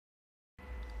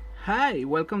Hi,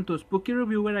 welcome to Spooky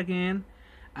Reviewer again.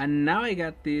 And now I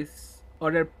got this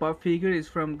other pop figure is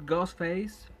from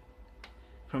GhostFace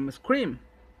from Scream.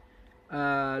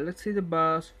 Let's see the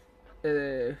boss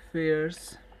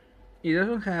first. It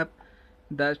doesn't have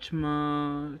that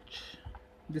much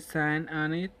design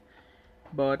on it,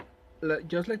 but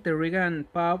just like the Regan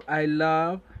pop, I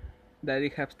love that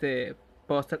it has the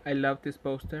poster. I love this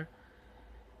poster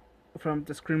from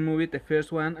the Scream movie, the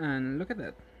first one, and look at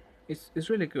that. It's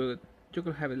really good. You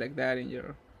could have it like that in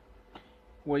your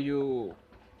where you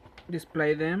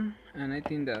display them, and I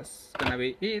think that's gonna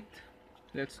be it.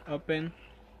 Let's open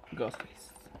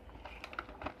Ghostface.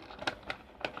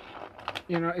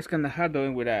 It's kinda hard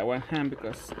doing with one hand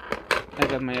because I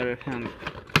got my other hand.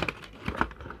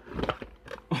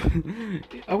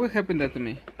 It always happen that to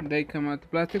me. They come out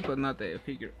plastic but not the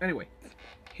figure. Anyway,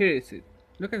 here is it.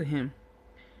 Look at him.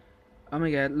 Oh my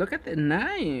god, look at the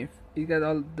knife. He got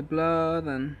all the blood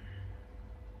and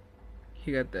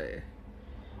he got the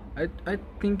I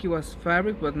think it was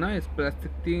fabric but now it's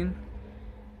plastic thin.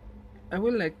 I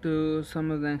would like to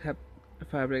some of them have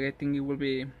fabric. I think it will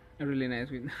be a really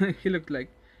nice one. He looked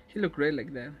great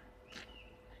like that.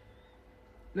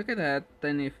 Look at that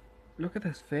tiny. Look at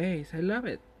his face. I love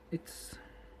it. It's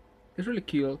it's really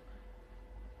cool.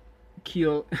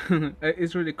 Cool.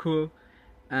 It's really cool.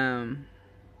 Um,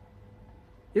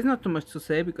 it's not too much to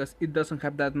say because it doesn't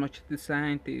have that much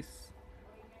design. This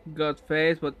god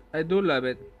face, but I do love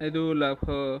it. I do love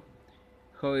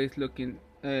how it's looking.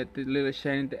 The little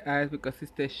shine in the eyes because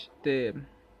it's the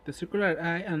circular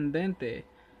eye and then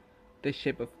the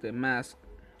shape of the mask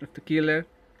of the killer,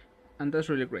 and that's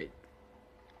really great.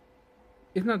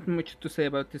 It's not much to say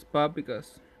about this pop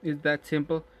because it's that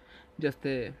simple, just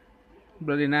a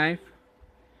bloody knife.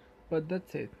 But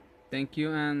that's it. Thank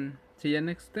you and see you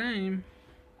next time.